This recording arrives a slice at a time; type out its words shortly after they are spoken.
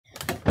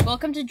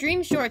welcome to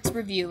Dream Shorts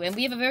Review, and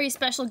we have a very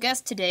special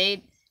guest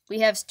today. We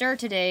have Stir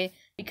today,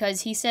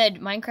 because he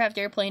said Minecraft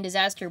Airplane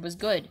Disaster was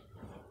good.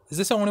 Is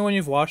this the only one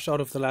you've watched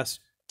out of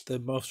the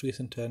most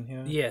recent 10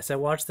 here? Yes, I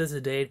watched this the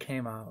day it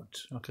came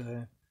out.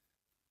 Okay.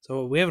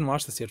 So we haven't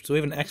watched this yet, so we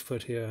have an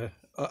expert here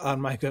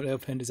on Minecraft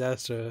Airplane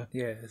Disaster.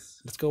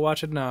 Yes. Let's go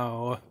watch it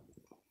now.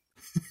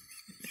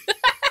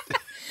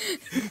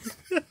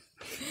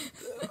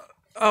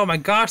 Oh my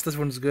gosh, this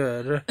one's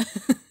good.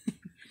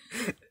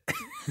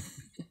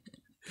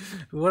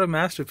 What a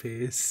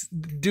masterpiece.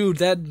 Dude,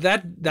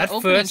 that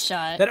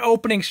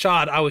opening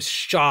shot, I was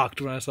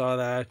shocked when I saw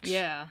that.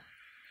 Yeah.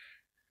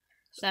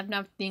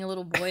 Sapnap being a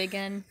little boy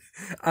again.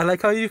 I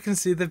like how you can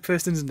see the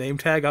person's name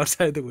tag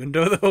outside the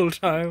window the whole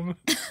time.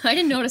 I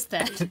didn't notice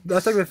that.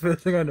 That's like the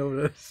first thing I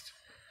noticed.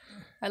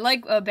 I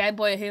like Bad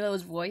Boy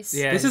Halo's voice.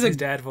 Yeah, this is his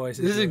dad voice.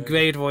 This is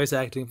great voice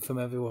acting from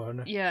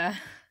everyone. Yeah.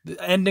 The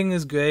ending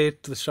is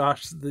great. The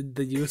shots,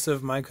 the use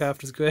of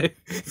Minecraft is great.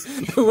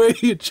 The way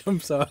he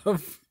jumps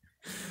off.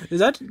 Is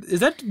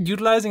that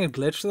utilizing a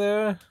glitch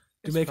there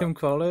to make him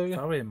crawler?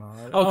 Probably a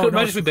mod. Oh, it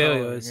might no, just be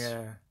Barrios.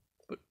 Yeah.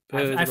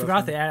 Barrios I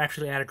forgot they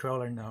actually added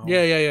crawler now.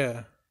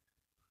 Yeah.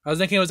 I was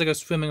thinking it was like a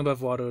swimming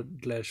above water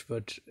glitch,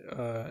 but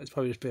it's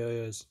probably just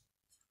Barrios.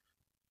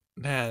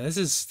 Man, this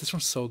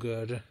one's so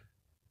good.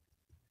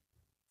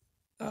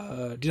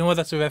 Do you know what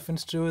that's a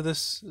reference to?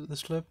 This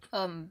clip?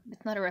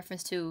 It's not a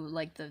reference to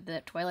like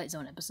that Twilight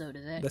Zone episode,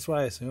 is it? That's what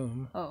I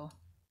assume. Oh,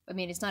 I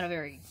mean, it's not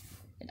very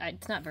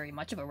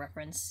much of a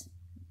reference.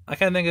 I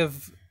can't think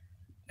of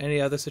any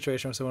other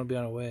situation where someone would be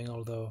on a wing,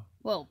 although.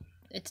 Well,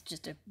 it's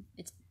just it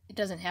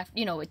doesn't have,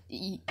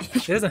 It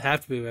doesn't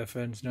have to be a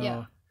reference, no.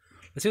 Yeah.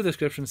 Let's see what the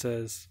description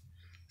says.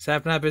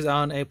 Sapnap is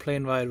on a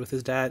plane ride with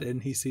his dad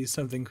and he sees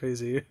something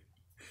crazy.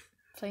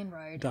 Plane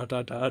ride. ...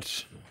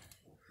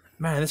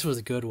 Man, this was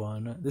a good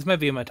one. This might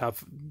be in my top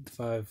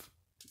 5.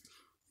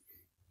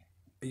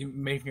 Are you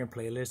making a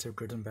playlist of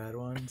good and bad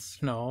ones?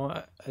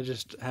 No, I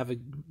just have a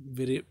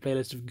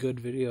playlist of good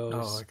videos.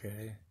 Oh,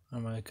 okay.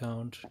 On my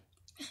account.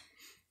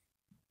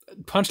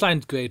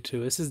 Punchline's great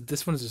too.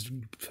 This one's just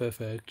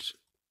perfect.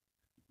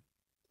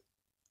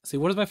 See,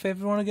 what is my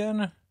favorite one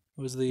again? It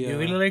was the you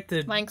really like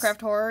the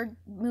Minecraft horror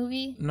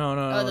movie? No.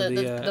 Oh,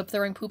 the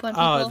throwing poop on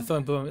people. Oh, the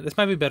throwing poop. This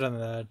might be better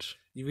than that.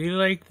 You really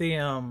like the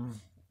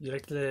You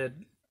like the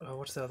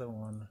what's the other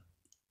one?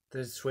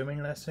 The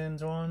swimming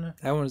lessons one.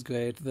 That one was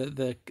great. That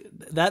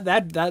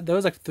there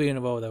was like 3 in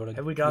a row that would.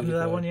 Have we gotten to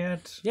that one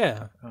yet?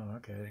 Yeah. Oh,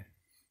 okay.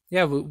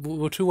 Yeah,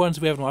 we're 2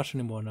 ones we haven't watched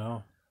anymore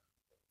now.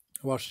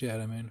 Watched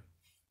yet, I mean.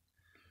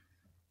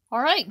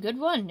 All right, good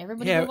one.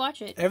 Everybody go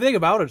watch it. Everything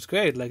about it's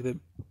great. Like the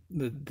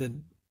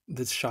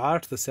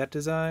shot, the set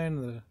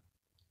design,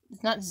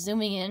 It's not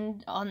zooming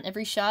in on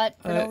every shot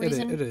for no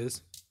reason. It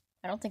is.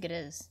 I don't think it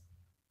is.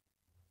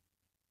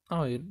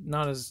 Oh,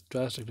 not as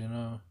drastically,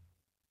 no.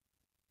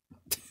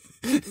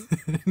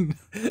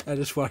 I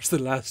just watched the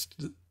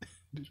last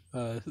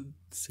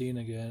scene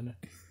again.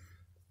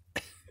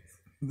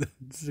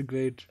 This is a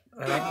great.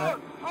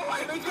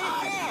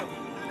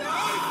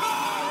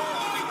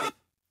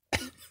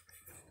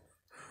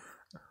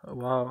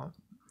 Wow.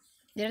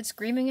 Did it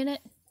screaming in it?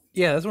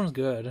 Yeah, this one's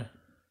good.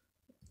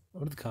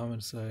 What did the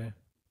comments say?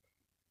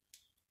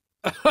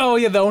 Oh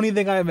yeah, the only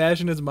thing I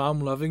imagine is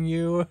mom loving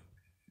you.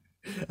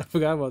 I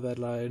forgot about that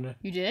line.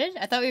 You did?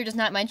 I thought we were just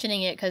not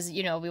mentioning it because,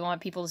 we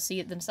want people to see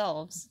it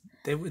themselves.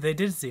 They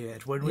did see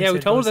it. When we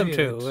told them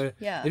to.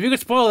 Yeah. If you could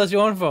spoil, that's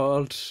your own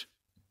fault.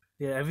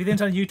 Yeah,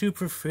 everything's on YouTube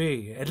for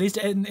free. At least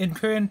in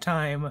current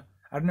time.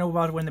 I don't know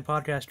about when the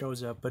podcast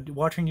goes up, but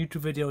watching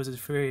YouTube videos is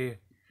free.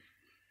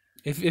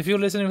 If you're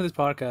listening to this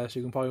podcast,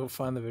 you can probably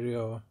find the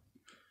video.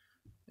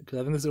 Because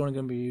I think this is only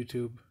going to be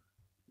YouTube.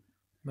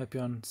 Might be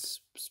on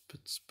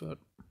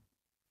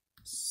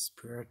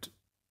Spirit.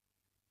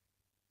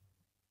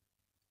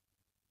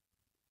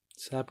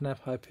 Sapnap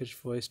high pitched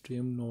voice,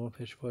 Dream normal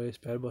pitched voice,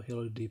 Bad Boy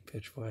Halo deep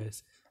pitched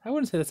voice. I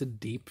wouldn't say that's a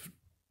deep.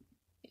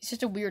 It's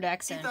just a weird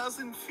accent.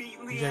 2,000 feet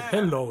in the He's air. like,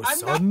 hello,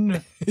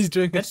 son. He's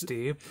doing That's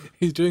deep.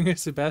 He's doing a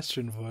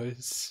Sebastian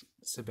voice.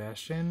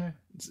 Sebastian?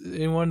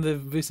 In one of the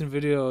recent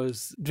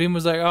videos, Dream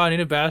was like, "Oh, I need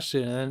a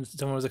Bastion," and then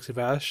someone was like,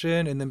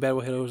 "Sebastian," and then Bad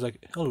Boy Halo was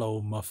like,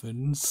 "Hello,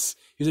 muffins."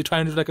 He was like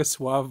trying to do like a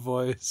suave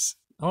voice.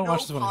 I want to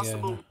watch this one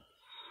again.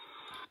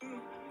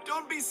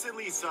 Don't be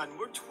silly, son.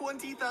 We're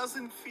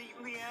 20,000 feet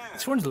in the air.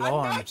 This one's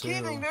long, I'm not too.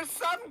 kidding. There's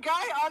some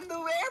guy on the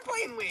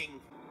airplane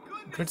wing.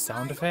 Good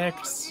sound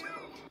effects.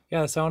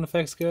 Yeah, the sound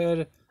effects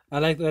good. I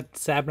like that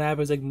Sapnap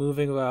is like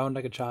moving around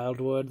like a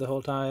child would the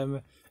whole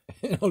time,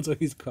 and also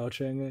he's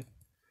crouching.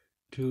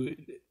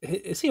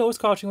 Is he always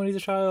crouching when he's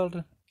a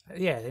child?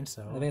 Yeah, I think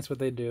so. I think that's what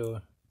they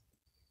do.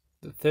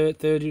 The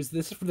third use.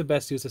 This is for the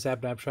best use of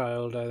Sapnap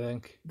child, I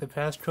think. The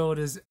passcode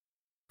is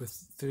with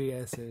 3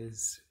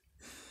 S's.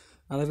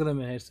 I like that I'm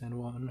in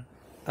one.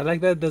 I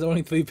like that there's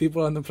only 3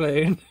 people on the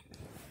plane.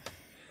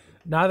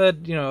 Not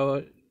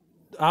that,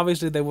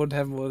 obviously they wouldn't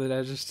have more than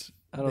that,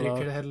 I don't know. They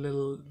could have had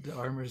the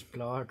armor's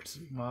blocked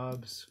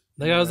mobs.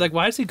 Like, I was like,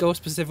 why does he go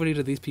specifically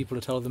to these people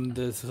to tell them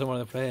there's someone on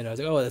the plane? I was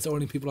like, oh, that's the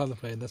only people on the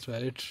plane, that's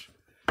right.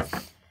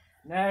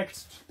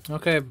 Next.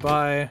 Okay,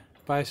 bye.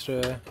 Bye,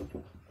 Stra.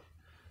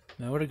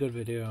 No, what a good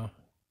video.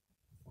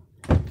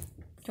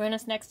 Join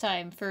us next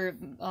time for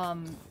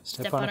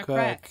Step on a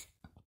crack.